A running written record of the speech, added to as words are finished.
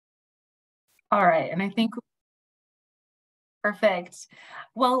All right, and I think perfect.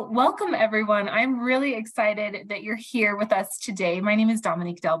 Well, welcome everyone. I'm really excited that you're here with us today. My name is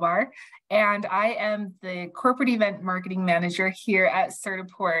Dominique Delbar, and I am the Corporate Event Marketing Manager here at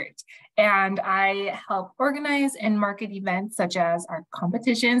Certiport. And I help organize and market events such as our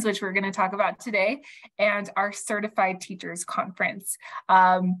competitions, which we're going to talk about today, and our Certified Teachers Conference,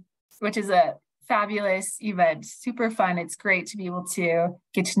 which is a fabulous event, super fun. It's great to be able to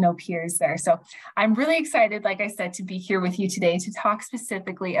get to know peers there. So I'm really excited, like I said, to be here with you today to talk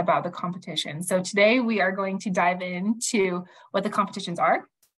specifically about the competition. So today we are going to dive into what the competitions are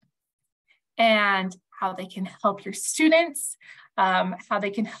and how they can help your students, how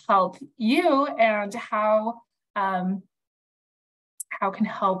they can help you, and how can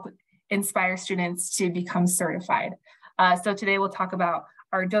help inspire students to become certified. So today we'll talk about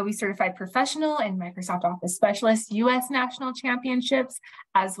our Adobe Certified Professional and Microsoft Office Specialist US National Championships,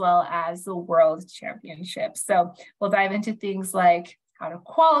 as well as the World Championships. So we'll dive into things like how to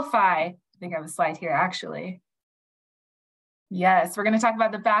qualify. I think I have a slide here, actually. Yes, we're going to talk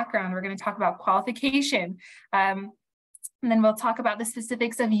about the background. We're going to talk about qualification. And then we'll talk about the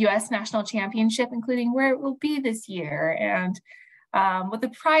specifics of US National Championship, including where it will be this year and what the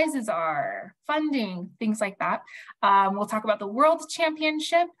prizes are, funding, things like that. We'll talk about the World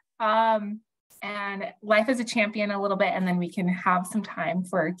Championship and life as a champion a little bit, and then we can have some time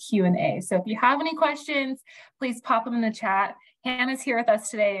for Q&A. So if you have any questions, please pop them in the chat. Hannah's here with us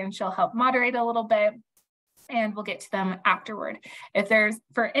today, and she'll help moderate a little bit, and we'll get to them afterward. If there's,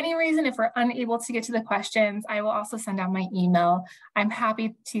 for any reason, if we're unable to get to the questions, I will also send out my email. I'm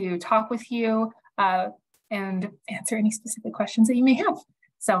happy to talk with you and answer any specific questions that you may have.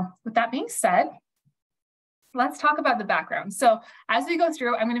 So with that being said, let's talk about the background. So as we go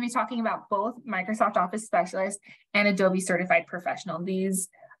through, I'm going to be talking about both Microsoft Office Specialist and Adobe Certified Professional. These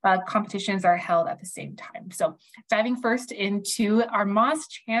competitions are held at the same time. So diving first into our MOS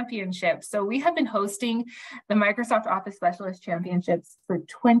Championship. So we have been hosting the Microsoft Office Specialist Championships for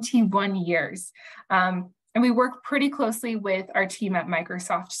 21 years. And we work pretty closely with our team at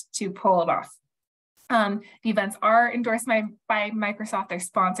Microsoft to pull it off. The events are endorsed by Microsoft, they're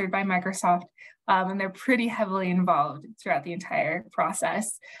sponsored by Microsoft, and they're pretty heavily involved throughout the entire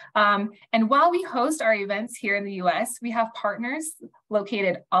process. And while we host our events here in the US, we have partners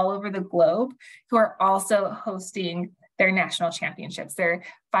located all over the globe who are also hosting their national championships. They're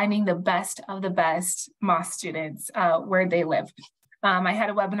finding the best of the best MOS students where they live. I had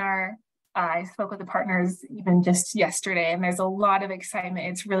a webinar. I spoke with the partners even just yesterday, and there's a lot of excitement.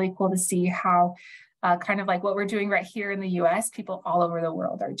 It's really cool to see how kind of like what we're doing right here in the US, people all over the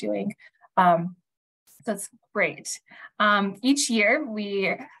world are doing. So it's great. Each year,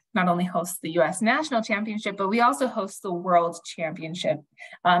 we not only host the US National Championship, but we also host the World Championship.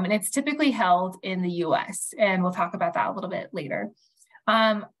 And it's typically held in the US, and we'll talk about that a little bit later.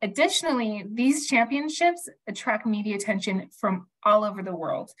 Additionally, these championships attract media attention from all over the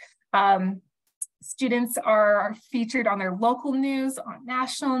world. Students are featured on their local news, on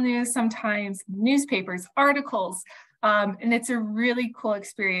national news, sometimes newspapers, articles, and it's a really cool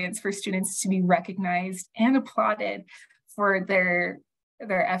experience for students to be recognized and applauded for their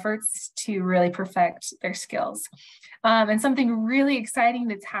efforts to really perfect their skills. And something really exciting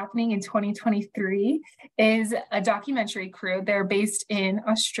that's happening in 2023 is a documentary crew. They're based in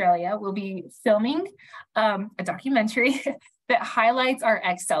Australia. We'll be filming a documentary that highlights our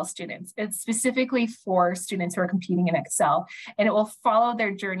Excel students. It's specifically for students who are competing in Excel, and it will follow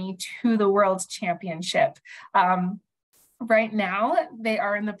their journey to the World Championship. Right now, they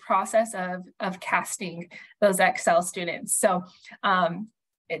are in the process of casting those Excel students. So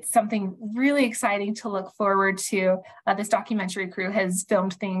it's something really exciting to look forward to. This documentary crew has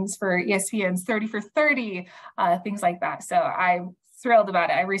filmed things for ESPN's 30 for 30, things like that. So I'm thrilled about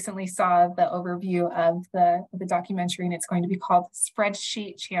it. I recently saw the overview of the documentary, and it's going to be called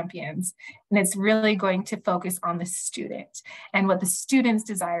Spreadsheet Champions. And it's really going to focus on the student and what the student's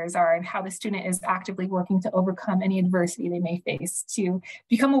desires are and how the student is actively working to overcome any adversity they may face to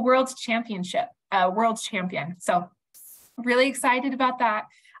become a world champion. So really excited about that.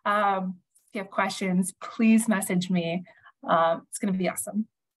 If you have questions, please message me. It's going to be awesome.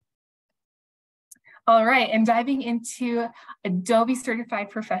 All right, and diving into Adobe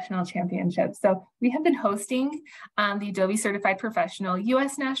Certified Professional Championship. So we have been hosting the Adobe Certified Professional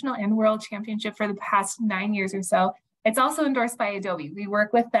US National and World Championship for the past 9 years or so. It's also endorsed by Adobe. We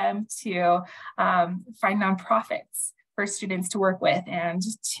work with them to find nonprofits for students to work with and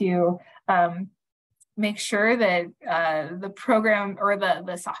to make sure that the program or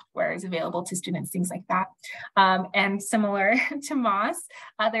the software is available to students, things like that. And similar to Moss,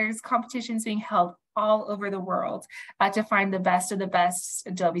 there's competitions being held all over the world to find the best of the best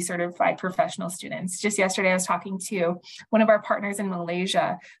Adobe Certified Professional students. Just yesterday, I was talking to one of our partners in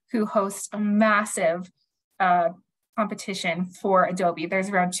Malaysia who hosts a massive competition for Adobe. There's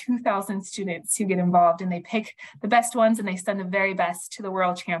around 2,000 students who get involved, and they pick the best ones and they send the very best to the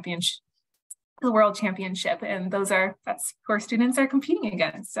World Championship. And that's who our students are competing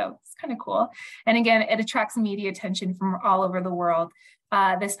against. So it's kind of cool. And again, it attracts media attention from all over the world.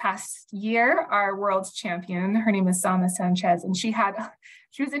 This past year, our world champion, her name is Salma Sanchez, and she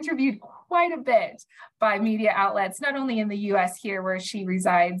was interviewed quite a bit by media outlets, not only in the US here where she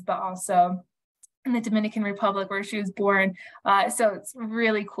resides, but also in the Dominican Republic where she was born. So it's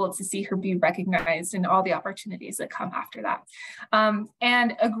really cool to see her be recognized and all the opportunities that come after that.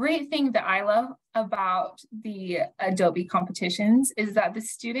 And a great thing that I love about the Adobe competitions is that the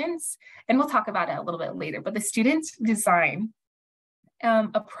students, and we'll talk about it a little bit later, but the students design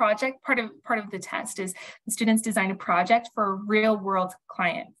a project. Part of the test is the students design a project for a real world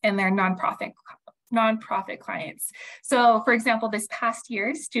client and their nonprofit clients. So for example, this past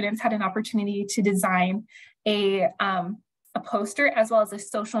year, students had an opportunity to design a poster as well as a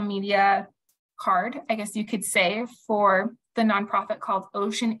social media card, I guess you could say, for the nonprofit called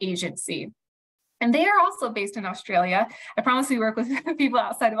Ocean Agency. And they are also based in Australia. I promise we work with people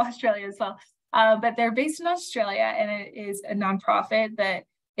outside of Australia as well. But they're based in Australia, and it is a nonprofit that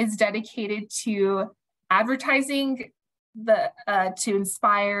is dedicated to advertising to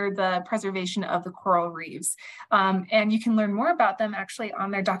inspire the preservation of the coral reefs. And you can learn more about them actually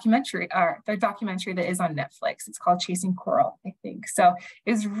on their documentary that is on Netflix. It's called Chasing Coral, I think. So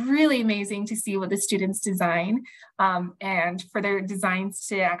it's really amazing to see what the students design and for their designs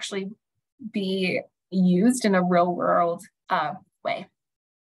to actually be used in a real world way.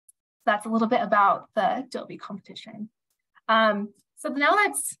 That's a little bit about the Adobe competition. So now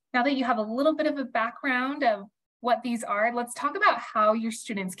that you have a little bit of a background of what these are, let's talk about how your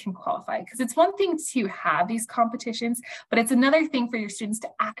students can qualify, because it's one thing to have these competitions, but it's another thing for your students to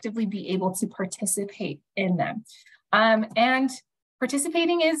actively be able to participate in them. And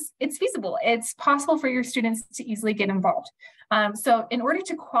participating it's feasible. It's possible for your students to easily get involved. So in order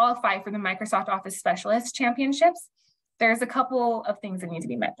to qualify for the Microsoft Office Specialist Championships, there's a couple of things that need to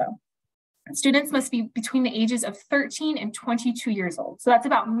be met though. Students must be between the ages of 13 and 22 years old. So that's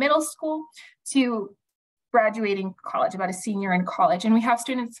about middle school to graduating college, about a senior in college. And we have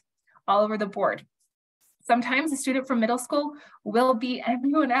students all over the board. Sometimes a student from middle school will beat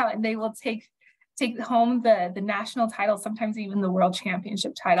everyone out and they will take home the national title, sometimes even the world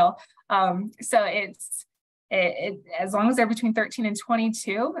championship title. So as long as they're between 13 and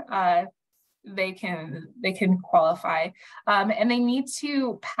 22, they can qualify. And they need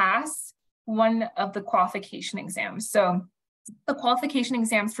to pass one of the qualification exams. So the qualification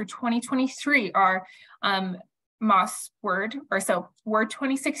exams for 2023 are Word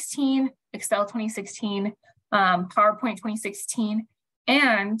 2016, Excel 2016, PowerPoint 2016,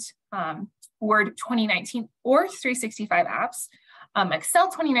 and Word 2019 or 365 apps, Excel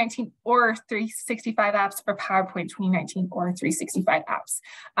 2019 or 365 apps, or PowerPoint 2019 or 365 apps.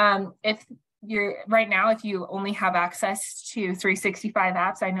 If you only have access to 365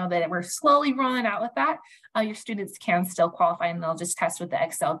 apps, I know that we're slowly rolling out with that. Your students can still qualify and they'll just test with the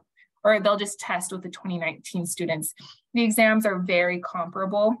Excel, or they'll just test with the 2019 students. The exams are very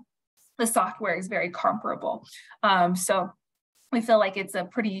comparable. The software is very comparable. So we feel like it's a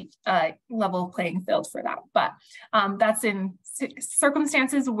pretty level playing field for that. But that's in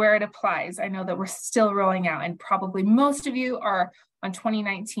circumstances where it applies. I know that we're still rolling out, and probably most of you are on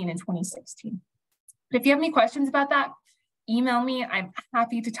 2019 and 2016. But if you have any questions about that, email me. I'm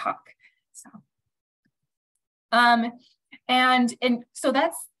happy to talk. And so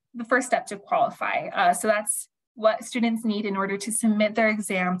that's the first step to qualify. So that's what students need in order to submit their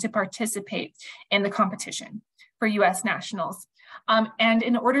exam to participate in the competition for US nationals. And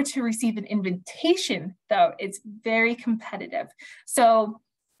in order to receive an invitation, though, it's very competitive. So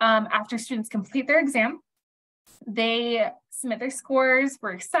after students complete their exam, they submit their scores,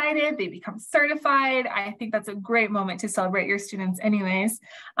 we're excited, they become certified. I think that's a great moment to celebrate your students anyways.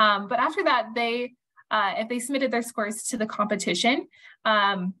 But after that, if they submitted their scores to the competition,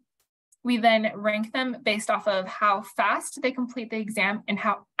 we then rank them based off of how fast they complete the exam and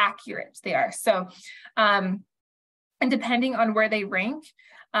how accurate they are. So, and depending on where they rank,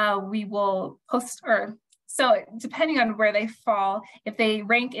 we will So depending on where they fall, if they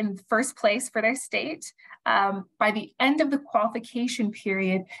rank in first place for their state, by the end of the qualification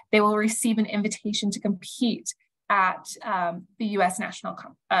period, they will receive an invitation to compete at the U.S. National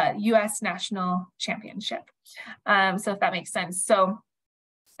Championship. So if that makes sense. So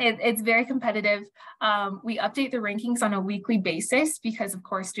it's very competitive. We update the rankings on a weekly basis because, of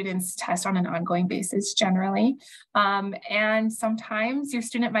course, students test on an ongoing basis generally. And sometimes your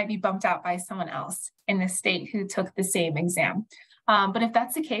student might be bumped out by someone else in the state who took the same exam. But if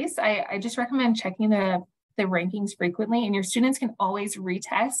that's the case, I just recommend checking the rankings frequently, and your students can always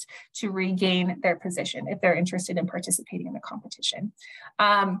retest to regain their position if they're interested in participating in the competition.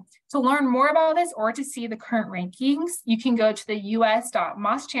 To learn more about this or to see the current rankings, you can go to the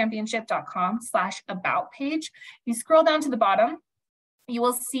us.moschampionship.com/about page. You scroll down to the bottom, you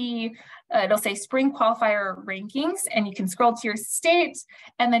will see, it'll say spring qualifier rankings, and you can scroll to your state,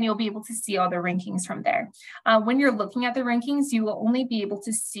 and then you'll be able to see all the rankings from there. When you're looking at the rankings, you will only be able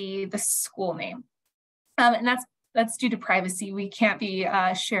to see the school name. And that's due to privacy. We can't be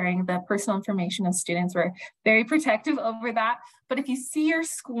sharing the personal information of students. We're very protective over that. But if you see your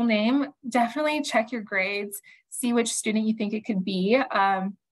school name, definitely check your grades, see which student you think it could be,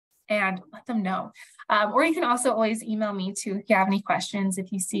 and let them know. Or you can also always email me too if you have any questions.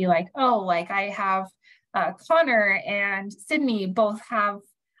 If you see like, oh, like I have Connor and Sydney both have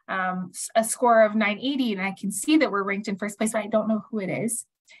a score of 980, and I can see that we're ranked in first place, but I don't know who it is.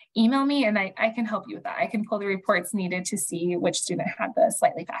 Email me and I can help you with that. I can pull the reports needed to see which student had the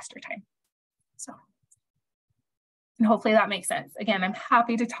slightly faster time. So, and hopefully that makes sense. Again, I'm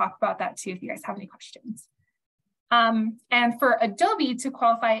happy to talk about that too if you guys have any questions. And for Adobe to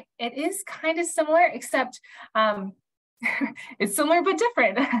qualify, it is kind of similar, except it's similar but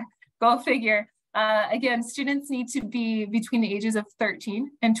different. Go figure. Again, students need to be between the ages of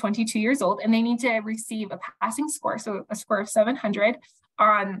 13 and 22 years old, and they need to receive a passing score, so a score of 700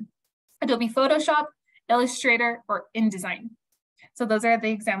 on Adobe Photoshop, Illustrator, or InDesign. So those are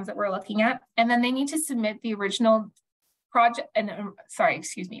the exams that we're looking at. And then they need to submit the original project,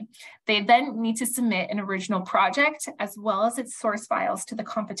 They then need to submit an original project as well as its source files to the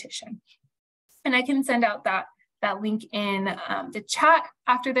competition. And I can send out that link in the chat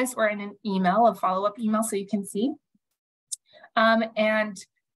after this, or in an email, a follow-up email, so you can see. And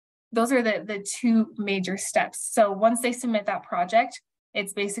those are the two major steps. So once they submit that project,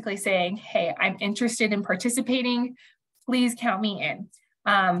 it's basically saying, hey, I'm interested in participating, please count me in.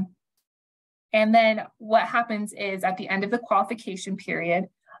 And then what happens is at the end of the qualification period,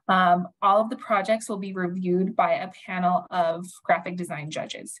 all of the projects will be reviewed by a panel of graphic design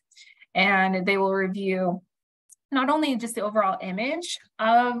judges. And they will review not only just the overall image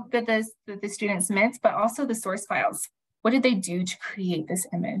that the student submits, but also the source files. What did they do to create this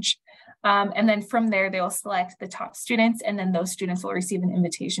image? And then from there, they'll select the top students, and then those students will receive an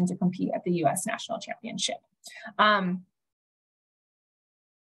invitation to compete at the U.S. National Championship.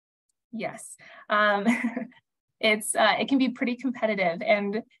 Yes, it can be pretty competitive,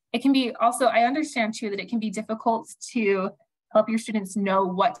 and it can be also, I understand too, that it can be difficult to help your students know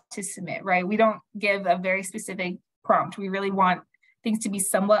what to submit, right? We don't give a very specific prompt. We really want things to be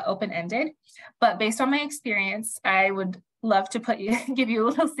somewhat open-ended, but based on my experience, I would love to give you a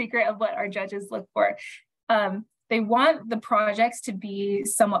little secret of what our judges look for. They want the projects to be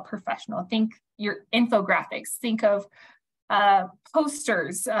somewhat professional. Think your infographics, think of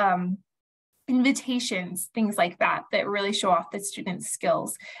posters, invitations, things like that really show off the students'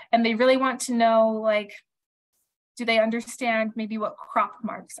 skills. And they really want to know, like, do they understand maybe what crop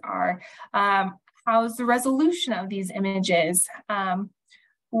marks are? How's the resolution of these images?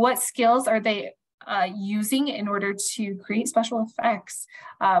 What skills are they using in order to create special effects?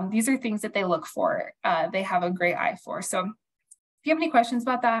 These are things that they look for. They have a great eye for. So if you have any questions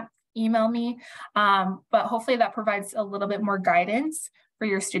about that, email me. But hopefully that provides a little bit more guidance for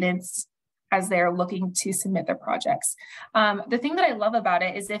your students as they're looking to submit their projects. The thing that I love about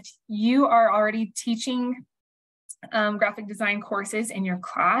it is if you are already teaching graphic design courses in your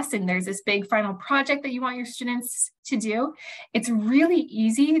class, and there's this big final project that you want your students to do, it's really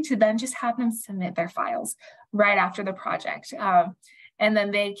easy to then just have them submit their files right after the project. And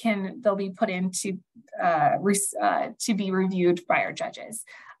then they'll be put in to be reviewed by our judges.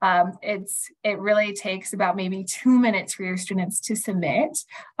 It really takes about maybe 2 minutes for your students to submit,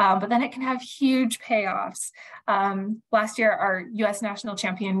 but then it can have huge payoffs. Last year, our U.S. national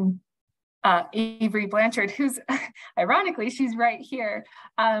champion, Avery Blanchard, who's ironically, she's right here.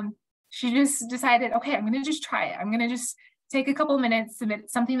 She just decided, okay, I'm going to just try it. I'm going to just take a couple minutes, submit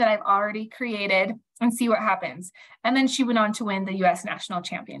something that I've already created and see what happens. And then she went on to win the U.S. National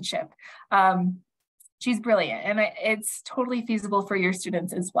Championship. She's brilliant, and it's totally feasible for your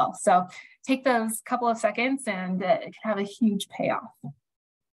students as well. So take those couple of seconds and it can have a huge payoff.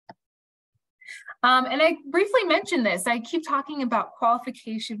 And I briefly mentioned this. I keep talking about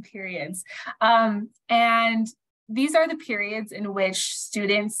qualification periods. And these are the periods in which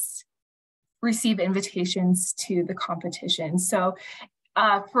students receive invitations to the competition. So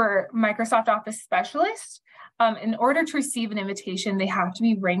for Microsoft Office Specialist, in order to receive an invitation, they have to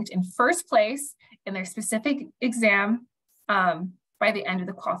be ranked in first place in their specific exam by the end of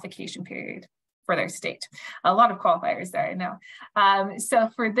the qualification period for their state. A lot of qualifiers there, I know. So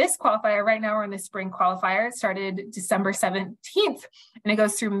for this qualifier, right now we're in the spring qualifier. It started December 17th and it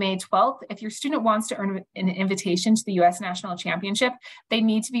goes through May 12th. If your student wants to earn an invitation to the US National Championship, they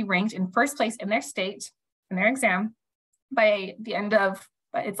need to be ranked in first place in their state, in their exam, by the end of,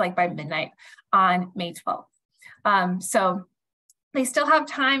 it's like by midnight on May 12th. So they still have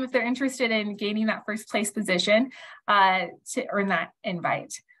time if they're interested in gaining that first place position to earn that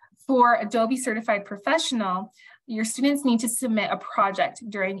invite. For Adobe Certified Professional, your students need to submit a project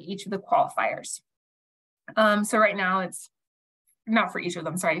during each of the qualifiers. So right now it's not for each of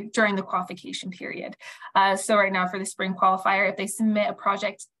them, sorry, during the qualification period. So right now for the spring qualifier, if they submit a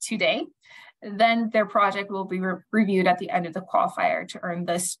project today, then their project will be reviewed at the end of the qualifier to earn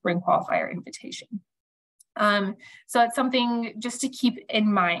the spring qualifier invitation. So it's something just to keep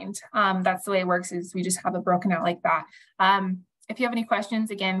in mind. That's the way it works, is we just have it broken out like that. If you have any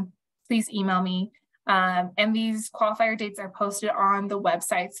questions, again, please email me. And these qualifier dates are posted on the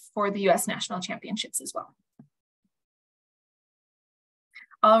websites for the US National Championships as well.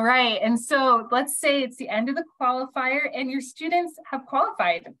 All right, and so let's say it's the end of the qualifier and your students have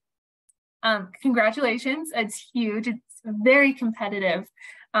qualified. Congratulations, it's huge, it's very competitive.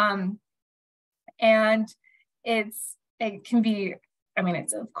 And it can be, I mean,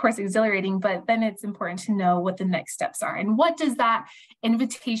 it's of course exhilarating, but then it's important to know what the next steps are. And what does that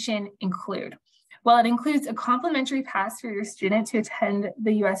invitation include? Well, it includes a complimentary pass for your student to attend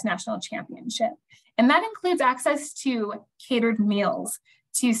the US National Championship. And that includes access to catered meals,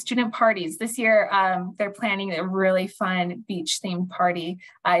 to student parties. This year, they're planning a really fun beach-themed party.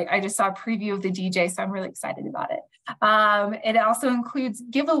 I just saw a preview of the DJ, so I'm really excited about it. It also includes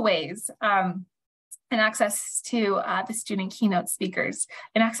giveaways, and access to the student keynote speakers,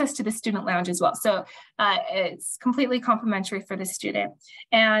 and access to the student lounge as well. So it's completely complimentary for the student.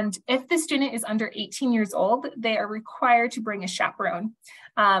 And if the student is under 18 years old, they are required to bring a chaperone.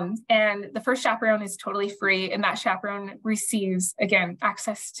 And the first chaperone is totally free, and that chaperone receives, again,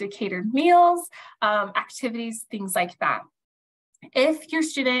 access to catered meals, activities, things like that. If your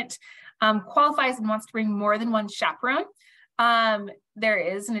student qualifies and wants to bring more than one chaperone, there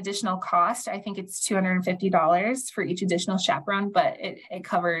is an additional cost. I think it's $250 for each additional chaperone, but it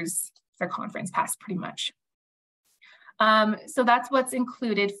covers their conference pass pretty much. So that's what's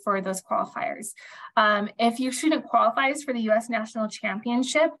included for those qualifiers. If your student qualifies for the US National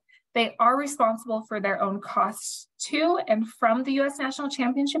Championship, they are responsible for their own costs to and from the US National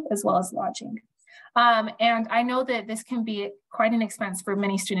Championship, as well as lodging. And I know that this can be quite an expense for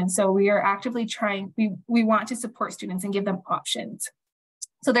many students. So we are actively trying, we want to support students and give them options.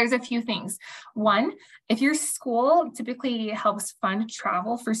 So there's a few things. One, if your school typically helps fund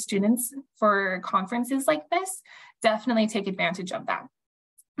travel for students for conferences like this, definitely take advantage of that.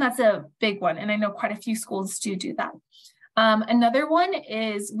 That's a big one. And I know quite a few schools do that. Another one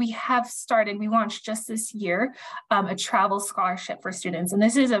is we launched just this year, a travel scholarship for students. And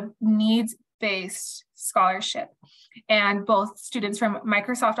this is a needs-based scholarship. And both students from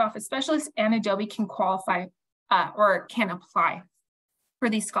Microsoft Office Specialist and Adobe can qualify or can apply for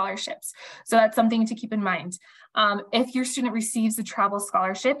these scholarships. So that's something to keep in mind. If your student receives a travel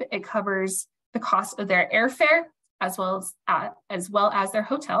scholarship, it covers the cost of their airfare as well as their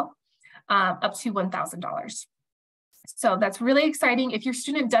hotel, up to $1,000. So that's really exciting. If your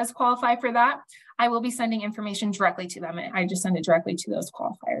student does qualify for that, I will be sending information directly to them. I just send it directly to those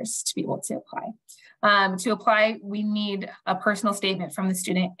qualifiers to be able to apply. To apply, we need a personal statement from the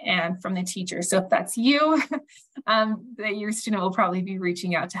student and from the teacher. So if that's you, your student will probably be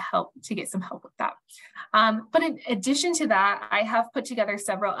reaching out to get some help with that. But in addition to that, I have put together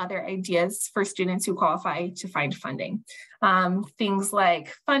several other ideas for students who qualify to find funding. Things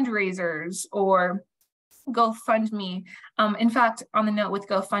like fundraisers or GoFundMe. In fact, on the note with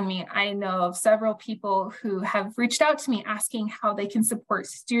GoFundMe, I know of several people who have reached out to me asking how they can support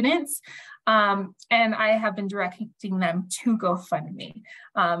students. And I have been directing them to GoFundMe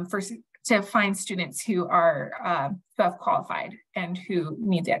to find students who have qualified and who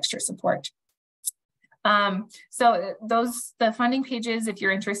need the extra support. So the funding pages, if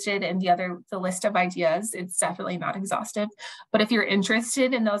you're interested in the list of ideas, it's definitely not exhaustive, but if you're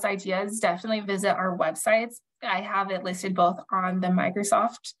interested in those ideas, definitely visit our websites. I have it listed both on the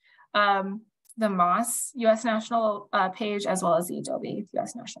Microsoft, the MOS US National page, as well as the Adobe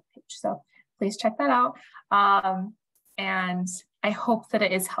US National page. So please check that out. And I hope that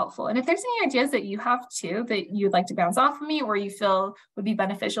it is helpful. And if there's any ideas that you have too, that you'd like to bounce off of me, or you feel would be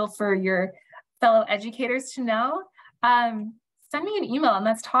beneficial for your fellow educators to know, send me an email and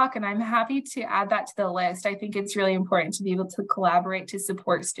let's talk. And I'm happy to add that to the list. I think it's really important to be able to collaborate to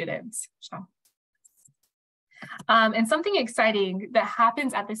support students. So. And something exciting that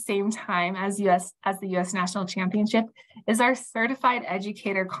happens at the same time as the US National Championship is our Certified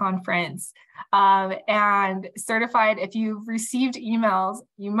Educator Conference. And certified, if you've received emails,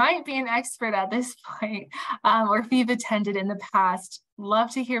 you might be an expert at this point, or if you've attended in the past, love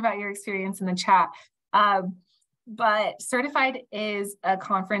to hear about your experience in the chat. But Certified is a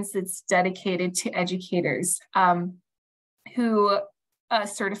conference that's dedicated to educators who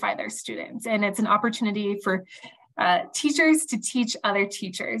certify their students. And it's an opportunity for teachers to teach other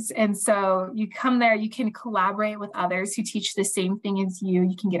teachers. And so you come there, you can collaborate with others who teach the same thing as you.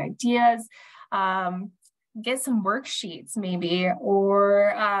 You can get ideas, get some worksheets maybe,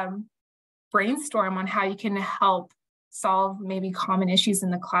 or brainstorm on how you can help solve maybe common issues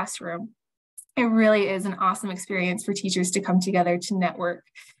in the classroom. It really is an awesome experience for teachers to come together to network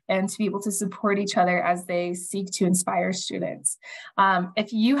and to be able to support each other as they seek to inspire students.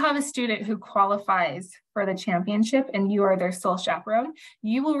 If you have a student who qualifies for the championship and you are their sole chaperone,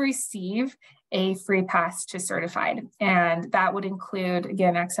 you will receive a free pass to Certified. And that would include,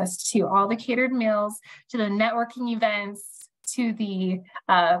 again, access to all the catered meals, to the networking events, to the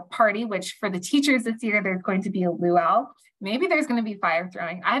party, which for the teachers this year, there's going to be a luau. Maybe there's going to be fire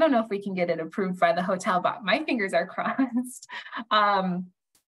throwing. I don't know if we can get it approved by the hotel, but my fingers are crossed.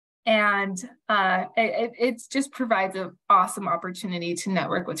 It just provides an awesome opportunity to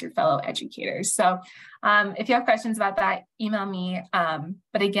network with your fellow educators. So if you have questions about that, email me.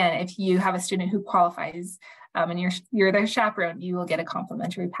 But again, if you have a student who qualifies and you're their chaperone, you will get a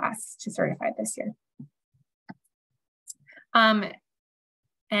complimentary pass to Certified this year.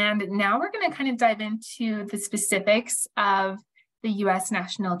 And now we're going to kind of dive into the specifics of the US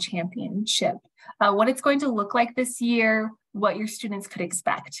National Championship, what it's going to look like this year, what your students could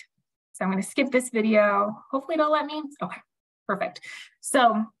expect. So I'm going to skip this video. Hopefully it'll let me. Okay, perfect.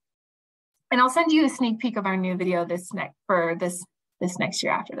 So, and I'll send you a sneak peek of our new video this next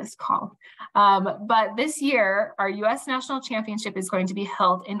year after this call. But this year, our US National Championship is going to be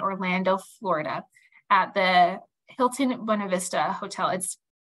held in Orlando, Florida at the Hilton Buena Vista Hotel. It's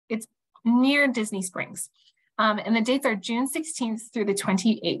near Disney Springs. And the dates are June 16th through the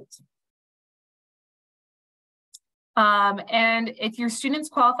 28th. And if your students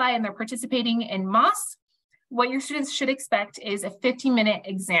qualify and they're participating in MOS, what your students should expect is a 50-minute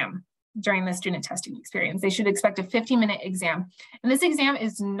exam during the student testing experience. They should expect a 50-minute exam. And this exam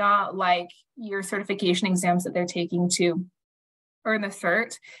is not like your certification exams that they're taking to earn the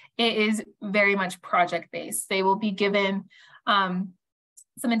cert. It is very much project-based. They will be given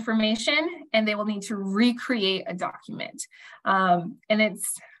some information and they will need to recreate a document. And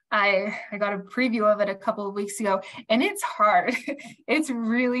I got a preview of it a couple of weeks ago, and it's hard. It's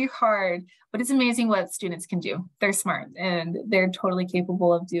really hard, but it's amazing what students can do. They're smart and they're totally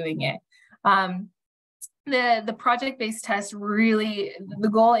capable of doing it. The project-based test really, the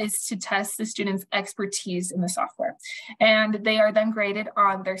goal is to test the students' expertise in the software. And they are then graded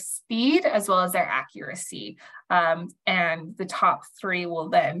on their speed as well as their accuracy. And the top 3 will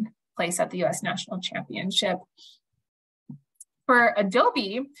then place at the US National Championship. For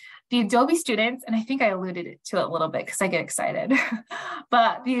Adobe, the Adobe students, and I think I alluded to it a little bit because I get excited,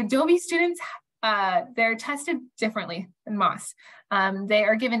 but the Adobe students, they're tested differently than MOS. They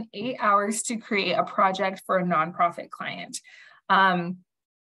are given 8 hours to create a project for a nonprofit client. And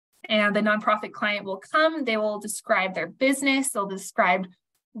the nonprofit client will come, they will describe their business, they'll describe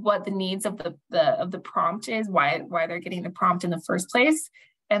what the needs of the prompt is, why they're getting the prompt in the first place.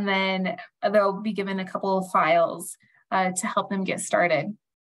 And then they'll be given a couple of files to help them get started.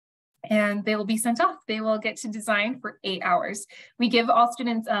 And they will be sent off. They will get to design for 8 hours. We give all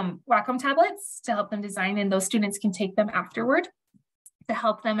students Wacom tablets to help them design, and those students can take them afterward to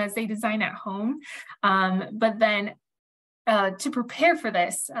help them as they design at home. But then to prepare for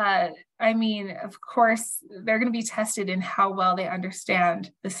this, I mean, of course, they're going to be tested in how well they understand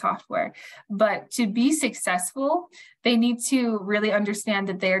the software. But to be successful, they need to really understand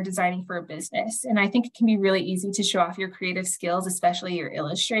that they're designing for a business. And I think it can be really easy to show off your creative skills, especially your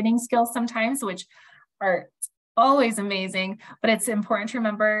illustrating skills sometimes, which are always amazing, but it's important to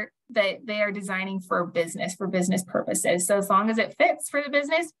remember that they are designing for business purposes. So as long as it fits for the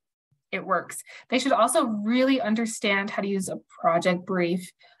business, it works. They should also really understand how to use a project brief,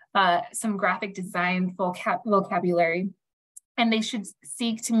 some graphic design vocabulary, and they should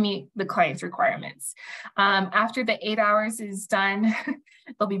seek to meet the client's requirements. After the 8 hours is done,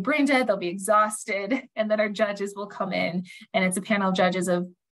 they'll be brain dead, they'll be exhausted, and then our judges will come in, and it's a panel of judges of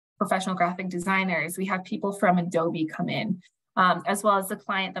professional graphic designers. We have people from Adobe come in, as well as the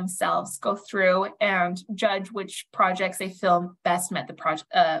client themselves go through and judge which projects they feel best met the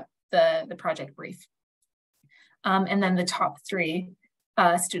project brief. And then the top 3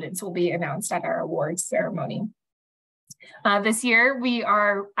 students will be announced at our awards ceremony. This year, we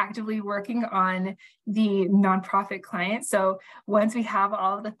are actively working on the nonprofit client. So once we have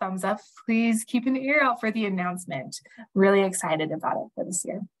all of the thumbs up, please keep an ear out for the announcement. Really excited about it for this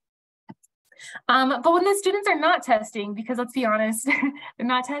year. But when the students are not testing, because let's be honest, they're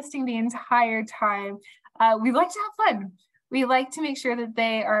not testing the entire time, we like to have fun. We like to make sure that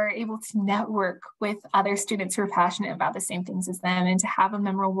they are able to network with other students who are passionate about the same things as them, and to have a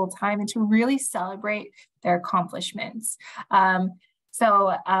memorable time and to really celebrate their accomplishments. When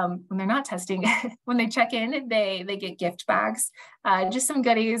they're not testing, when they check in, they get gift bags, just some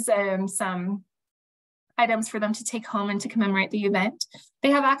goodies and some items for them to take home and to commemorate the event.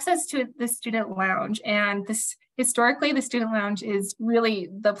 They have access to the student lounge, and historically, the student lounge is really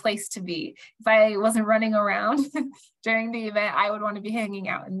the place to be. If I wasn't running around during the event, I would want to be hanging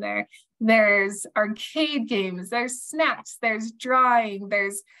out in there. There's arcade games, there's snacks, there's drawing,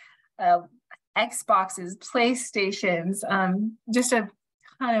 there's Xboxes, PlayStations, just a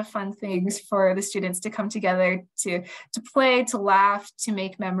ton of fun things for the students to come together to play, to laugh, to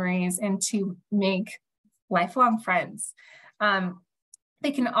make memories, and to make lifelong friends. They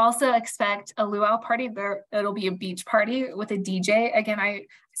can also expect a luau party. It'll be a beach party with a DJ. Again, I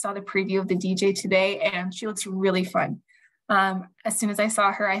saw the preview of the DJ today, and she looks really fun. As soon as I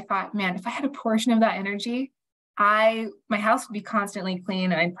saw her, I thought, man, if I had a portion of that energy, my house would be constantly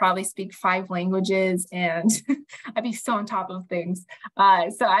clean, and I'd probably speak 5 languages, and I'd be so on top of things.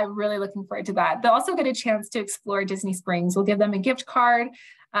 So I'm really looking forward to that. They'll also get a chance to explore Disney Springs. We'll give them a gift card,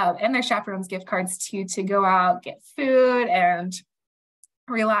 and their chaperones gift cards too, to go out, get food, and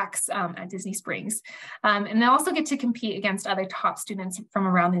relax at Disney Springs. And they also get to compete against other top students from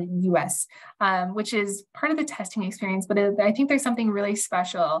around the US, which is part of the testing experience. But I think there's something really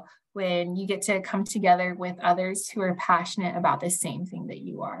special when you get to come together with others who are passionate about the same thing that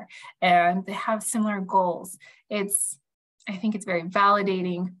you are, and they have similar goals. I think it's very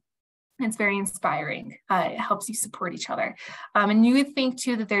validating. It's very inspiring. It helps you support each other. And you would think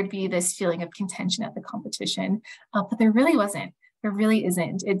too that there'd be this feeling of contention at the competition, but there really wasn't. There really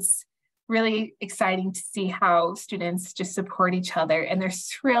isn't. It's really exciting to see how students just support each other, and they're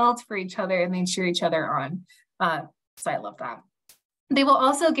thrilled for each other, and they cheer each other on. So I love that. They will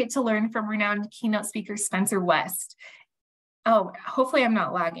also get to learn from renowned keynote speaker Spencer West. Oh, hopefully I'm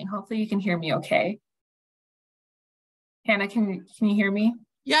not lagging. Hopefully you can hear me okay. Hannah, can you hear me?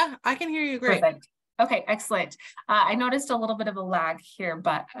 Yeah, I can hear you great. Perfect. Okay, excellent. I noticed a little bit of a lag here,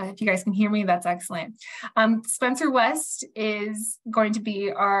 but if you guys can hear me, that's excellent. Spencer West is going to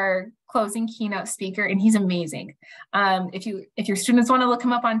be our closing keynote speaker, and he's amazing. If your students want to look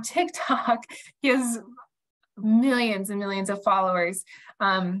him up on TikTok, he has millions and millions of followers,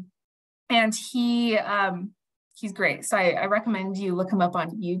 and he's great. So I recommend you look him up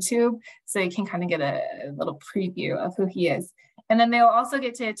on YouTube so you can kind of get a little preview of who he is. And then they'll also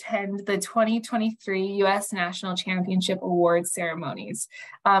get to attend the 2023 U.S. National Championship Awards ceremonies.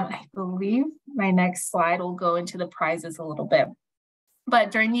 I believe my next slide will go into the prizes a little bit.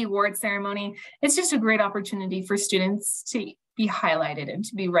 But during the award ceremony, it's just a great opportunity for students to be highlighted and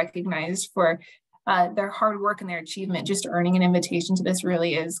to be recognized for their hard work and their achievement. Just earning an invitation to this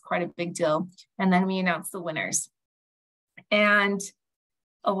really is quite a big deal. And then we announce the winners. And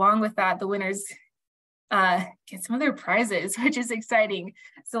along with that, the winners get some of their prizes, which is exciting.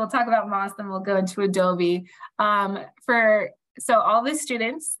 So we'll talk about Moss, then we'll go into Adobe. So all the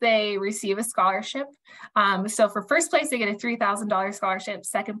students, they receive a scholarship. So for first place, they get a $3,000 scholarship,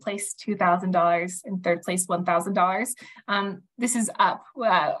 second place, $2,000, and third place, $1,000. This is up.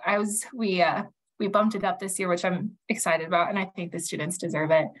 We bumped it up this year, which I'm excited about, and I think the students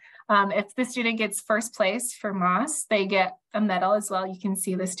deserve it. If the student gets first place for Moss, they get a medal as well. You can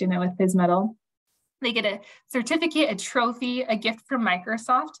see the student with his medal. They get a certificate, a trophy, a gift from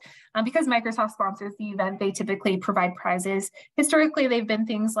Microsoft. Because Microsoft sponsors the event, they typically provide prizes. Historically, they've been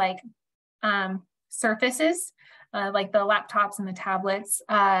things like Surfaces, like the laptops and the tablets,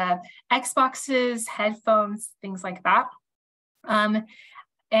 Xboxes, headphones, things like that.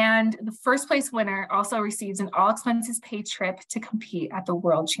 And the first place winner also receives an all expenses paid trip to compete at the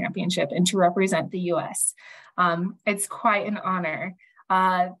World Championship and to represent the US. It's quite an honor,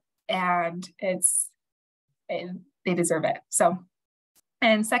 and they deserve it. So,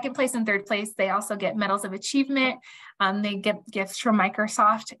 and second place and third place, they also get medals of achievement. They get gifts from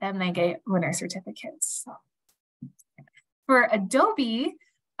Microsoft, and they get winner certificates. So for Adobe,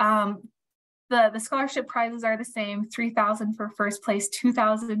 the scholarship prizes are the same: $3,000 for first place,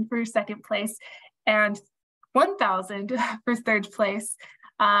 $2,000 for second place, and $1,000 for third place.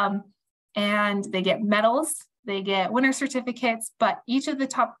 And they get medals, they get winner certificates, but each of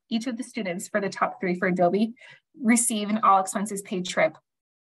the students for the top three for Adobe receive an all expenses paid trip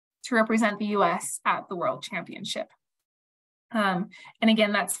to represent the US at the World Championship. And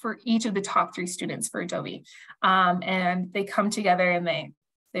again, that's for each of the top three students for Adobe. And they come together and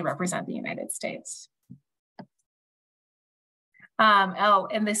they represent the United States.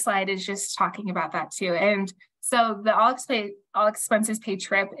 And this slide is just talking about that too. And so the all expenses paid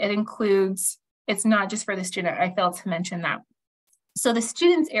trip, it includes, it's not just for the student, I failed to mention that. So the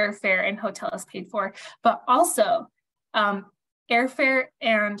student's airfare and hotel is paid for, but also airfare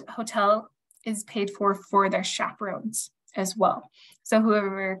and hotel is paid for their chaperones as well. So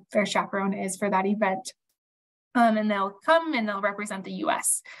whoever their chaperone is for that event. And they'll come and they'll represent the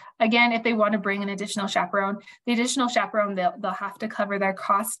US. Again, if they want to bring an additional chaperone, the additional chaperone, they'll have to cover their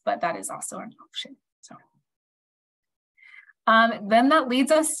cost, but that is also an option. So then that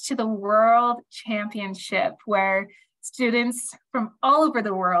leads us to the World Championship, where students from all over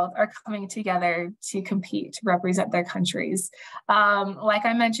the world are coming together to compete, to represent their countries. Like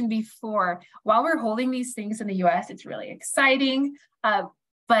I mentioned before, while we're holding these things in the US, it's really exciting.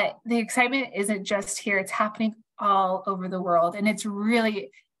 But the excitement isn't just here, it's happening all over the world. And it's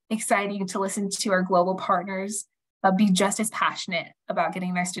really exciting to listen to our global partners be just as passionate about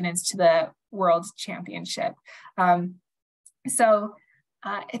getting their students to the World Championship. So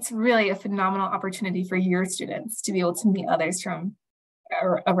it's really a phenomenal opportunity for your students to be able to meet others from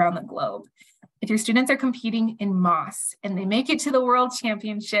around the globe. If your students are competing in Moss and they make it to the World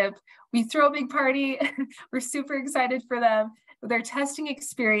Championship, we throw a big party. We're super excited for them. Their testing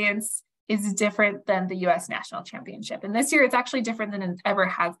experience is different than the US National Championship. And this year it's actually different than it ever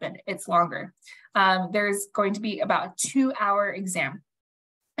has been. It's longer. There's going to be about a 2-hour exam.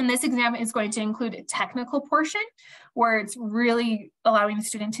 And this exam is going to include a technical portion where it's really allowing the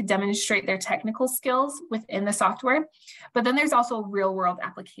student to demonstrate their technical skills within the software. But then there's also a real world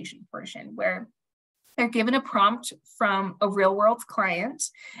application portion where they're given a prompt from a real world client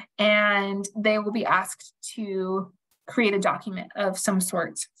and they will be asked to create a document of some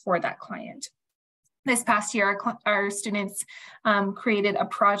sort for that client. This past year, our students created a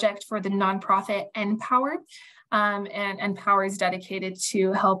project for the nonprofit NPower. And NPower is dedicated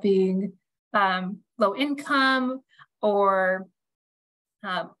to helping low income or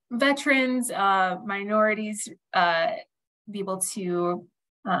veterans, minorities be able to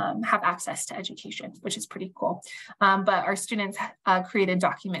have access to education, which is pretty cool. But our students created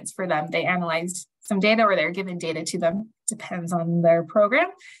documents for them. They analyzed some data, or they're given data to them, depends on their program,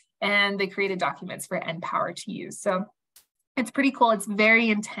 and they created documents for NPower to use. So it's pretty cool. It's very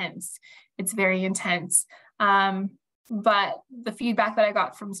intense. It's very intense. But the feedback that I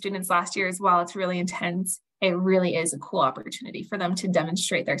got from students last year as well, it's really intense. It really is a cool opportunity for them to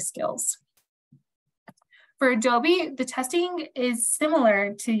demonstrate their skills. For Adobe, the testing is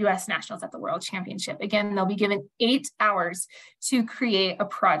similar to US Nationals at the World Championship. Again, they'll be given 8 hours to create a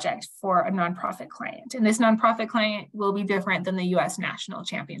project for a nonprofit client. And this nonprofit client will be different than the US National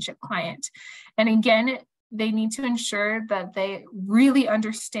Championship client. And again, they need to ensure that they really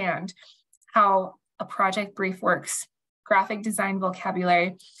understand how a project brief works, graphic design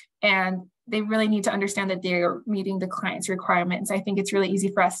vocabulary, and they really need to understand that they're meeting the client's requirements. I think it's really easy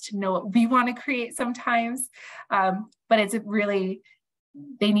for us to know what we want to create sometimes, but it's really,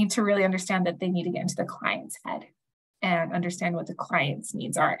 they need to really understand that they need to get into the client's head and understand what the client's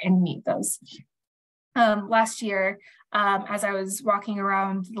needs are and meet those. Last year, as I was walking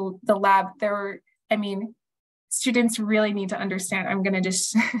around the lab, students really need to understand, I'm going to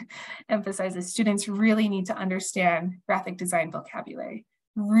just emphasize this, students really need to understand graphic design vocabulary.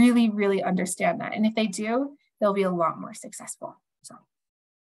 Really, really understand that. And if they do, they'll be a lot more successful. So,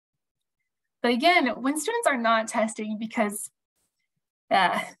 but again, when students are not testing, because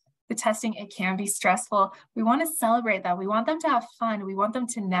the testing, it can be stressful, we want to celebrate that. We want them to have fun. We want them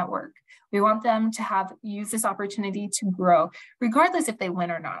to network. We want them to use this opportunity to grow, regardless if they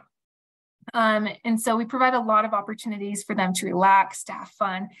win or not. And so we provide a lot of opportunities for them to relax, to have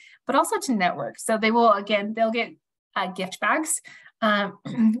fun, but also to network. So they will, again, they'll get gift bags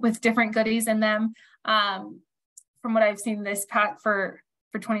with different goodies in them. From what I've seen this pack for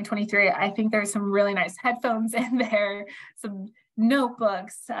 2023, I think there's some really nice headphones in there, some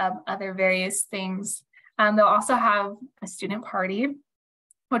notebooks, other various things. They'll also have a student party,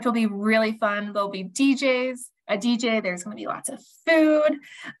 which will be really fun. There'll be a DJ, there's going to be lots of food.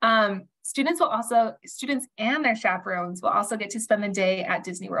 Students and their chaperones will also get to spend the day at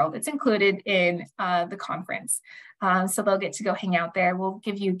Disney World. It's included in the conference. So they'll get to go hang out there. We'll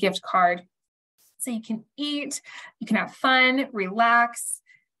give you a gift card so you can eat, you can have fun, relax,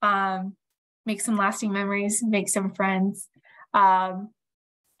 make some lasting memories, make some friends. And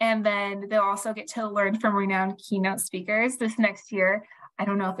then they'll also get to learn from renowned keynote speakers this next year. I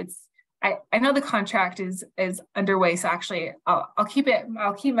don't know if it's, I know the contract is underway, so actually I'll keep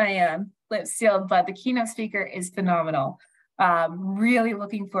my lips sealed, but the keynote speaker is phenomenal. Really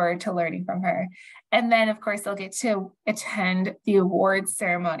looking forward to learning from her. And then of course they'll get to attend the awards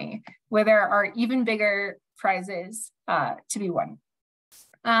ceremony where there are even bigger prizes to be won.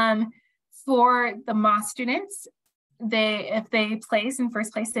 For the MOS students, if they place in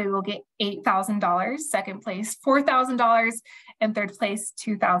first place, they will get $8,000, second place $4,000, and third place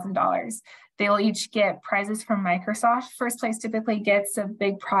 $2,000. They will each get prizes from Microsoft. First place typically gets a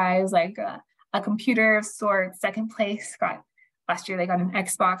big prize like a computer of sorts. Second place last year they got an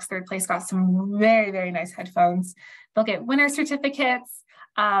Xbox. Third place got some very, very nice headphones. They'll get winner certificates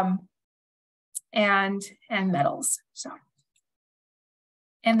and medals.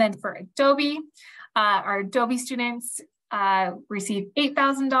 And then for Adobe, our Adobe students receive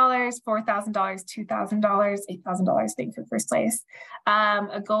 $8,000, $4,000, $2,000, $8,000 being for first place,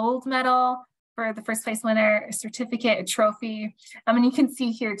 a gold medal for the first place winner, a certificate, a trophy. And you can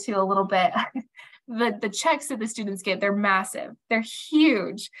see here too a little bit, the checks that the students get, they're massive, they're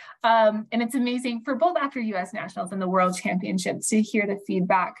huge. And it's amazing for both after US Nationals and the World Championships to hear the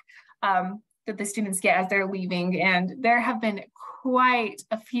feedback that the students get as they're leaving. And there have been quite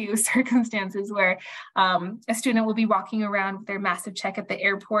a few circumstances where a student will be walking around with their massive check at the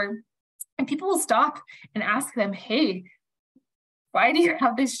airport and people will stop and ask them, hey, why do you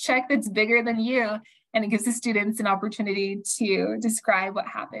have this check that's bigger than you? And it gives the students an opportunity to describe what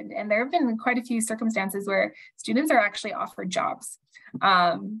happened. And there have been quite a few circumstances where students are actually offered jobs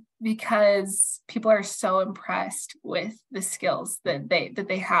because people are so impressed with the skills that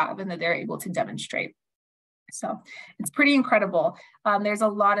they have and that they're able to demonstrate. So it's pretty incredible. There's a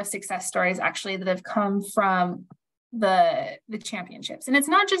lot of success stories actually that have come from the championships. And it's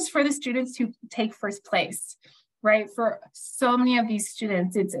not just for the students who take first place, right? For so many of these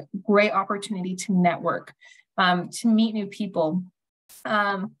students, it's a great opportunity to network, to meet new people.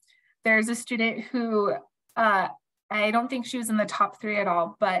 There's a student who, I don't think she was in the top 3 at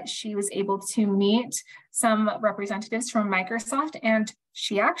all, but she was able to meet some representatives from Microsoft, and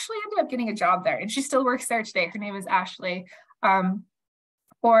she actually ended up getting a job there, and she still works there today. Her name is Ashley.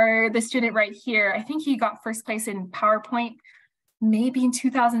 Or the student right here, I think he got first place in PowerPoint maybe in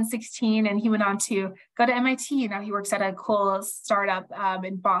 2016, and he went on to go to MIT. Now he works at a cool startup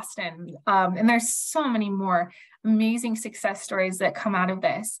in Boston. And there's so many more amazing success stories that come out of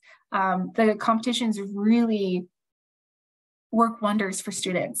this. The competitions really work wonders for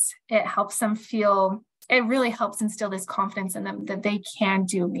students. It helps them feel, it really helps instill this confidence in them that they can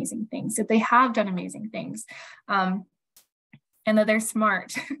do amazing things, that they have done amazing things, and that they're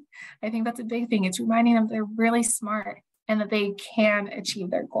smart. I think that's a big thing. It's reminding them they're really smart and that they can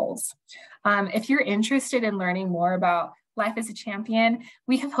achieve their goals. If you're interested in learning more about Life as a Champion,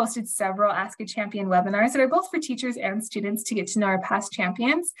 we have hosted several Ask a Champion webinars that are both for teachers and students to get to know our past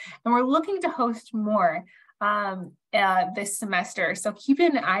champions. And we're looking to host more this semester. So keep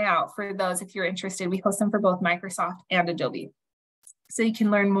an eye out for those if you're interested. We host them for both Microsoft and Adobe. So you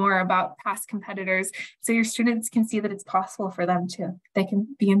can learn more about past competitors, so your students can see that it's possible for them to, they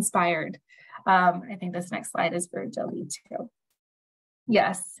can be inspired. I think this next slide is for Adobe too.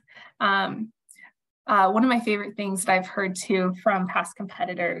 Yes. One of my favorite things that I've heard too from past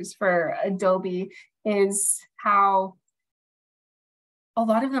competitors for Adobe is how a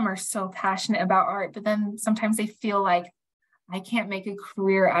lot of them are so passionate about art, but then sometimes they feel like, I can't make a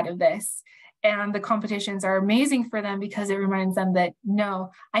career out of this. And the competitions are amazing for them because it reminds them that, no,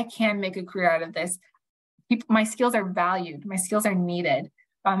 I can make a career out of this. My skills are valued, my skills are needed,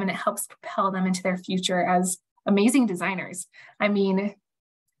 and it helps propel them into their future as amazing designers. I mean,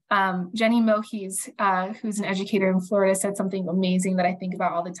 Jenny Mohies, who's an educator in Florida, said something amazing that I think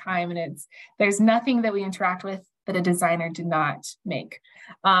about all the time. And it's, there's nothing that we interact with that a designer did not make.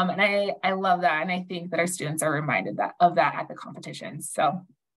 And I love that. And I think that our students are reminded of that at the competitions. So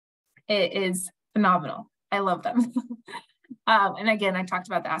it is phenomenal. I love them. And again, I talked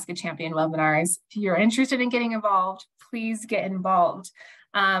about the Ask a Champion webinars. If you're interested in getting involved, please get involved.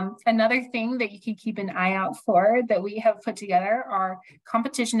 Another thing that you can keep an eye out for that we have put together are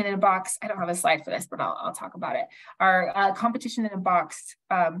competition in a box. I don't have a slide for this, but I'll talk about it. Our competition in a box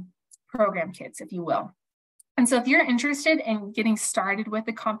program kits, if you will. And so if you're interested in getting started with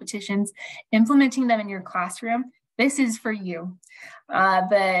the competitions, implementing them in your classroom, this is for you.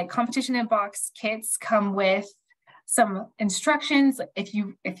 The competition in a box kits come with some instructions. If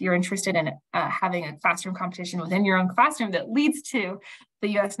you're interested in having a classroom competition within your own classroom that leads to the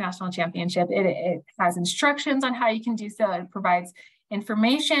U.S. National Championship, it has instructions on how you can do so. It provides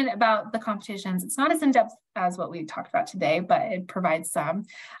information about the competitions. It's not as in-depth as what we talked about today, but it provides some,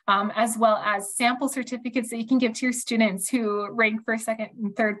 as well as sample certificates that you can give to your students who rank first, second,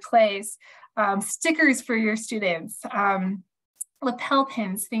 and third place, stickers for your students, lapel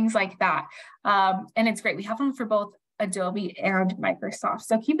pins, things like that. And it's great. We have them for both Adobe and Microsoft.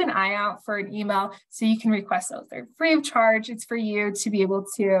 So keep an eye out for an email so you can request those. They're free of charge. It's for you to be able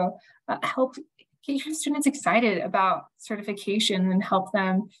to help get your students excited about certification and help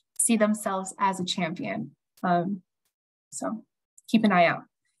them see themselves as a champion. So keep an eye out.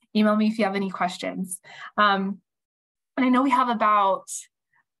 Email me if you have any questions. And I know we have about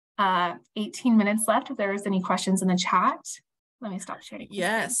 18 minutes left. If there's any questions in the chat. Let me stop sharing.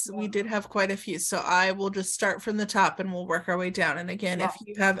 Yes, we did have quite a few. So I will just start from the top and we'll work our way down. And again, if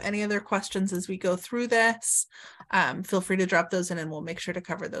you have any other questions as we go through this, feel free to drop those in and we'll make sure to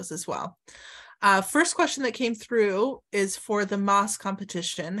cover those as well. First question that came through is for the MOS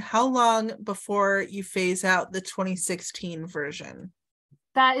competition. How long before you phase out the 2016 version?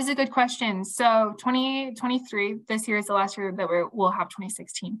 That is a good question. So 2023, this year is the last year that we'll have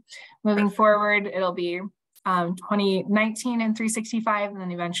 2016. Moving forward, it'll be 2019 and 365, and then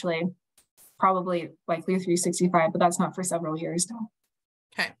eventually probably likely 365, but that's not for several years now.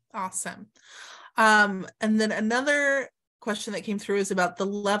 Okay, awesome. And then another question that came through is about the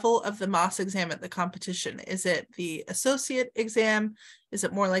level of the MOS exam at the competition. Is it the associate exam? Is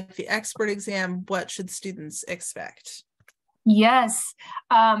it more like the expert exam? What should students expect? Yes,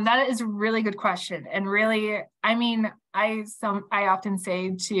 that is a really good question. And really, I mean, I often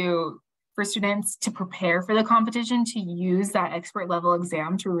say for students to prepare for the competition, to use that expert level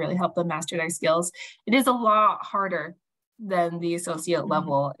exam to really help them master their skills. It is a lot harder than the associate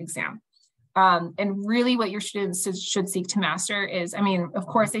level exam. And really what your students should seek to master is, I mean, of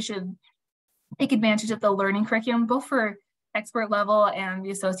course, they should take advantage of the learning curriculum, both for expert level and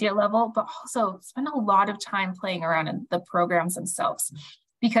the associate level, but also spend a lot of time playing around in the programs themselves,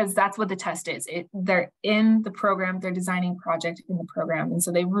 because that's what the test is. They're in the program, they're designing project in the program. And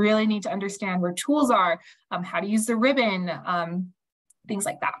so they really need to understand where tools are, how to use the ribbon, things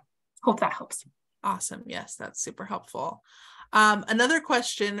like that. Hope that helps. Awesome. Yes, that's super helpful. Another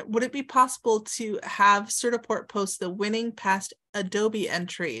question, would it be possible to have Certiport post the winning past Adobe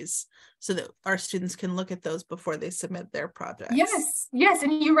entries so that our students can look at those before they submit their projects? Yes.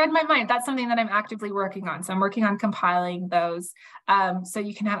 And you read my mind. That's something that I'm actively working on. So I'm working on compiling those so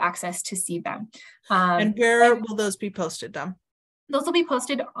you can have access to see them. And where will those be posted, Dom? Those will be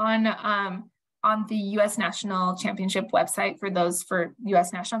posted on the U.S. National Championship website for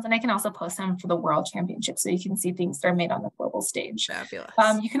U.S. Nationals. And I can also post them for the World Championship so you can see things that are made on the global stage. Fabulous.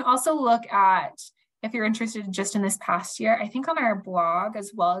 You can also look at, if you're interested just in this past year, I think on our blog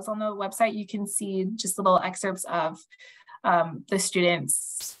as well as on the website, you can see just little excerpts of the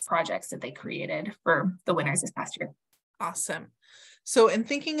students' projects that they created for the winners this past year. Awesome. So in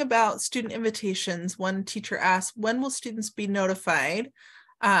thinking about student invitations, one teacher asked, when will students be notified?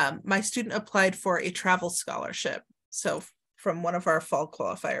 My student applied for a travel scholarship. So from one of our fall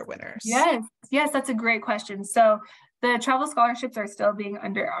qualifier winners. Yes, that's a great question. So the travel scholarships are still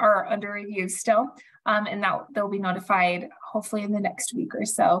under review still, and that they'll be notified hopefully in the next week or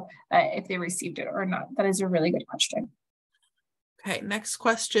so if they received it or not. That is a really good question. Okay, next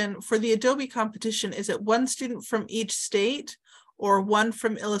question. For the Adobe competition, is it one student from each state or one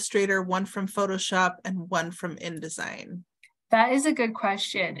from Illustrator, one from Photoshop, and one from InDesign? That is a good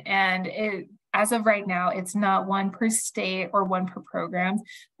question. And as of right now, it's not one per state or one per program.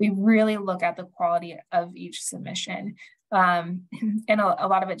 We really look at the quality of each submission. And a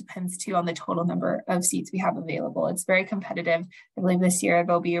lot of it depends too on the total number of seats we have available. It's very competitive. I believe this year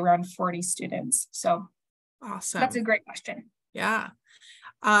there'll be around 40 students. So awesome. That's a great question. Yeah.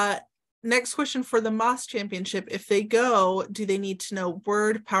 Next question for the MOS Championship. If they go, do they need to know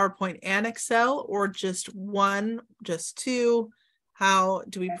Word, PowerPoint, and Excel, or just one, just two? How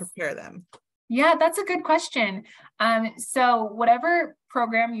do we prepare them? Yeah, that's a good question. So whatever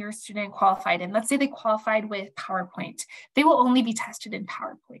program your student qualified in, let's say they qualified with PowerPoint, they will only be tested in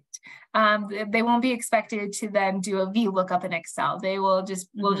PowerPoint. They won't be expected to then do a VLOOKUP in Excel. They will just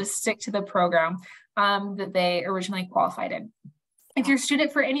stick to the program that they originally qualified in. If your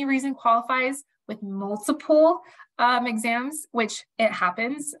student for any reason qualifies with multiple exams, which it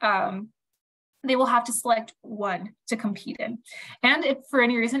happens, they will have to select one to compete in. And if for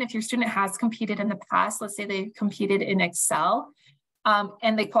any reason, if your student has competed in the past, let's say they competed in Excel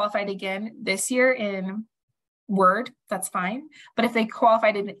and they qualified again this year in Word, that's fine. But if they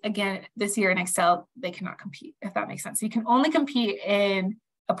qualified again this year in Excel, they cannot compete, if that makes sense. So you can only compete in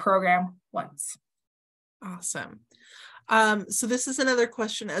a program once. Awesome. So this is another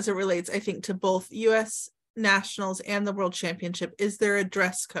question as it relates, I think, to both U.S. Nationals and the World Championship. Is there a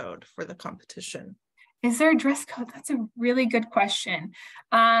dress code for the competition? Is there a dress code? That's a really good question.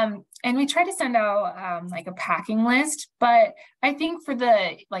 And we try to send out like a packing list, but I think for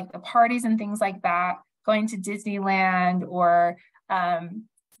the parties and things like that, going to Disneyland or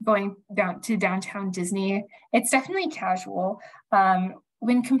going down to downtown Disney, it's definitely casual.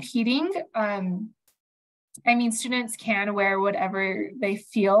 When competing, I mean, students can wear whatever they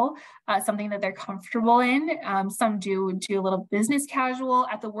feel, something that they're comfortable in. Some do a little business casual.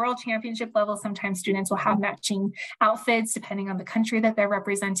 At the World Championship level, sometimes students will have matching outfits depending on the country that they're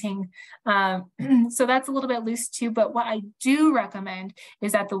representing. So that's a little bit loose too. But what I do recommend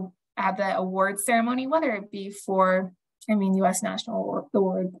is at the awards ceremony, whether it be for U.S. National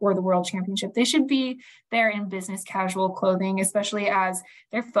or the World Championship, they should be there in business casual clothing, especially as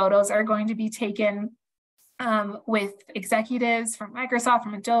their photos are going to be taken with executives from Microsoft,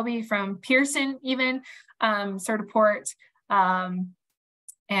 from Adobe, from Pearson, even Certiport,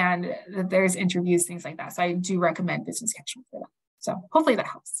 and there's interviews, things like that. So I do recommend business casual for that. So hopefully that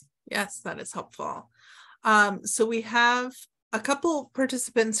helps. Yes, that is helpful. So we have a couple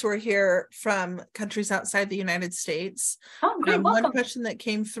participants who are here from countries outside the United States. Oh, great. Welcome. One question that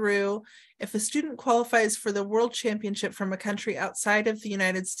came through: if a student qualifies for the World Championship from a country outside of the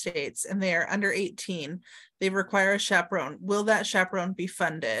United States and they are under 18, they require a chaperone. Will that chaperone be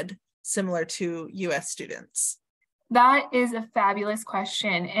funded similar to US students? That is a fabulous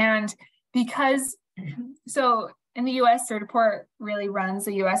question. And because, so in the US, Certiport really runs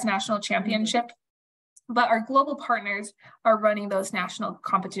the US National Championship, but our global partners are running those national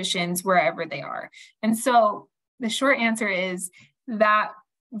competitions wherever they are. And so the short answer is that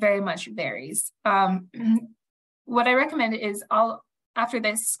very much varies. What I recommend is after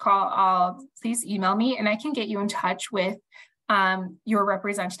this call, please email me and I can get you in touch with your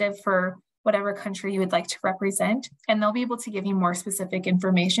representative for whatever country you would like to represent. And they'll be able to give you more specific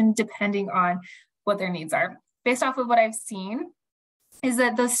information depending on what their needs are. Based off of what I've seen, is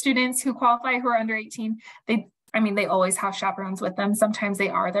that the students who qualify who are under 18, they always have chaperones with them. Sometimes they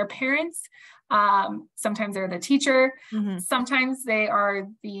are their parents. Sometimes they're the teacher. Sometimes they are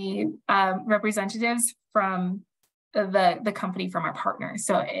the representatives from the company from our partner.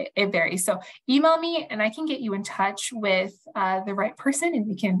 So it varies. So email me and I can get you in touch with the right person and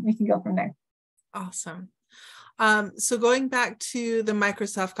we can go from there. Awesome. So going back to the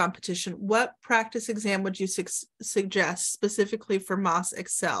Microsoft competition, what practice exam would you suggest specifically for MOS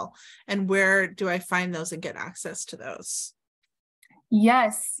Excel, and where do I find those and get access to those?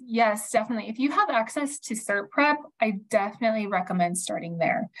 Yes, definitely. If you have access to Cert Prep, I definitely recommend starting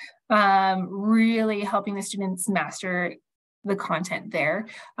there. Really helping the students master the content there.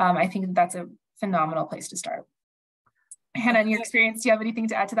 I think that's a phenomenal place to start. Hannah, in your experience, do you have anything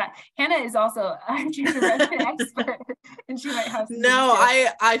to add to that? Hannah is also she's a resident expert, and she might have some. No,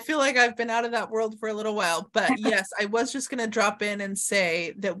 I feel like I've been out of that world for a little while, but yes, I was just going to drop in and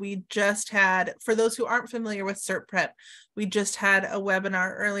say that we just had, for those who aren't familiar with Cert Prep, we just had a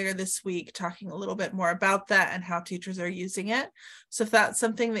webinar earlier this week talking a little bit more about that and how teachers are using it. So if that's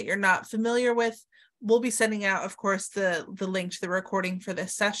something that you're not familiar with, we'll be sending out, of course, the link to the recording for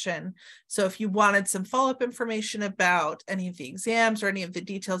this session. So if you wanted some follow-up information about any of the exams or any of the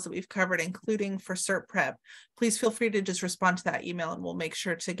details that we've covered, including for Cert Prep, please feel free to just respond to that email and we'll make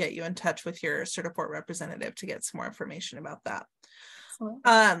sure to get you in touch with your Certiport representative to get some more information about that.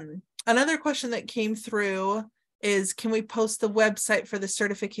 Another question that came through is, can we post the website for the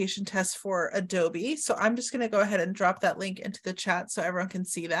certification test for Adobe? So I'm just going to go ahead and drop that link into the chat so everyone can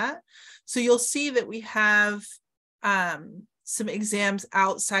see that. So you'll see that we have some exams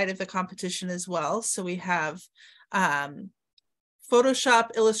outside of the competition as well. So we have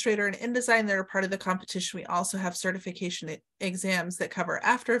Photoshop, Illustrator, and InDesign that are part of the competition. We also have certification exams that cover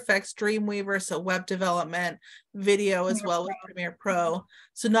After Effects, Dreamweaver, so web development, video as well with Premiere Pro.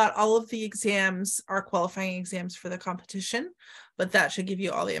 So not all of the exams are qualifying exams for the competition, but that should give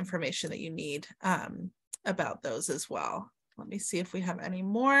you all the information that you need about those as well. Let me see if we have any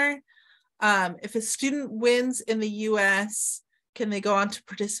more. If a student wins in the US, can they go on to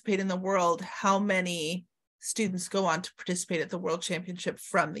participate in the world? How many students go on to participate at the World Championship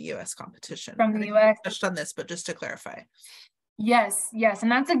from the US competition? From the US? I touched on this, but just to clarify. Yes,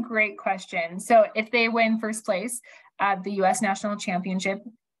 and that's a great question. So if they win first place at the US National Championship,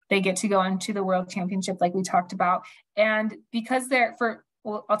 they get to go on to the World Championship like we talked about. And because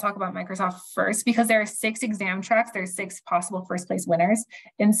I'll talk about Microsoft first, because there are 6 exam tracks, there's 6 possible first place winners.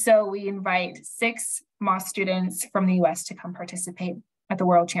 And so we invite 6 MOS students from the US to come participate at the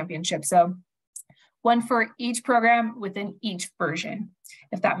World Championship. So 1 for each program within each version,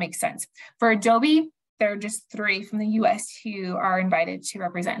 if that makes sense. For Adobe, there are just 3 from the US who are invited to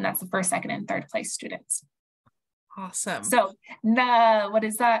represent, and that's the first, second, and third place students. Awesome. So what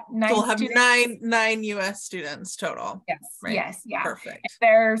is that? 9 so we'll have students? nine US students total. Yes, right? Yes, yeah. Perfect.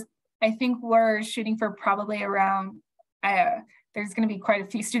 I think we're shooting for probably around, there's going to be quite a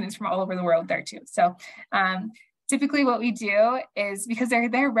few students from all over the world there too. So typically what we do is, because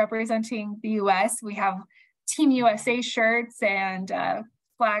they're representing the US, we have Team USA shirts and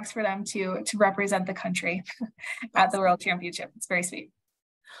flags for them to represent the country at the World Championship. It's very sweet.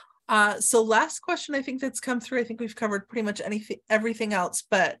 So last question I think that's come through, I think we've covered pretty much everything else,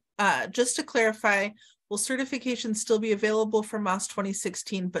 but just to clarify, will certification still be available for MOS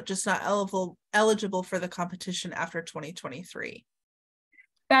 2016, but just not eligible for the competition after 2023?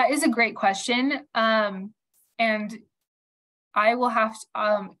 That is a great question. And I will have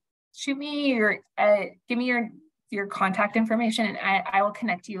to shoot me give me your contact information, and I will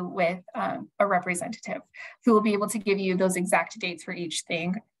connect you with a representative who will be able to give you those exact dates for each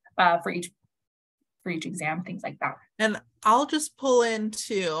thing, for each exam, things like that. And I'll just pull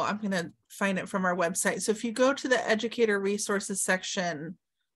into, I'm going to find it from our website. So if you go to the educator resources section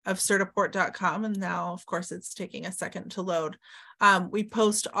of certiport.com, and now of course it's taking a second to load, we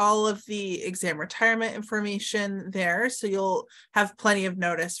post all of the exam retirement information there, so you'll have plenty of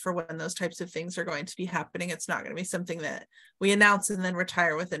notice for when those types of things are going to be happening. It's not going to be something that we announce and then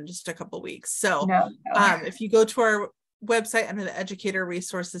retire within just a couple weeks. So no. If you go to our website under the educator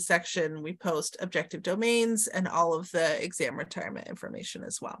resources section, we post objective domains and all of the exam retirement information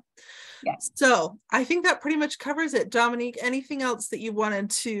as well. Yes. So I think that pretty much covers it. Dominique, anything else that you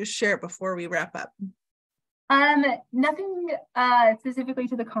wanted to share before we wrap up? Nothing specifically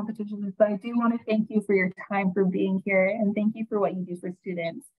to the competitions, but I do want to thank you for your time, for being here, and thank you for what you do for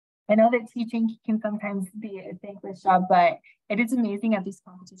students. I know that teaching can sometimes be a thankless job, but it is amazing at these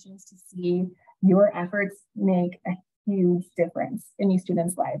competitions to see your efforts make a huge difference in these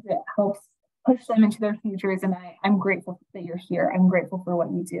students' lives. It helps push them into their futures, and I'm grateful that you're here. I'm grateful for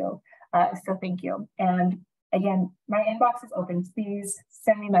what you do. So thank you. And again, my inbox is open. Please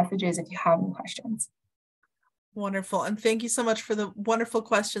send me messages if you have any questions. Wonderful. And thank you so much for the wonderful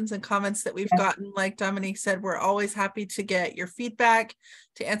questions and comments that we've gotten. Like Dominique said, we're always happy to get your feedback,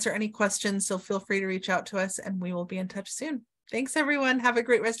 to answer any questions. So feel free to reach out to us and we will be in touch soon. Thanks, everyone. Have a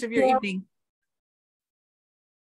great rest of your evening.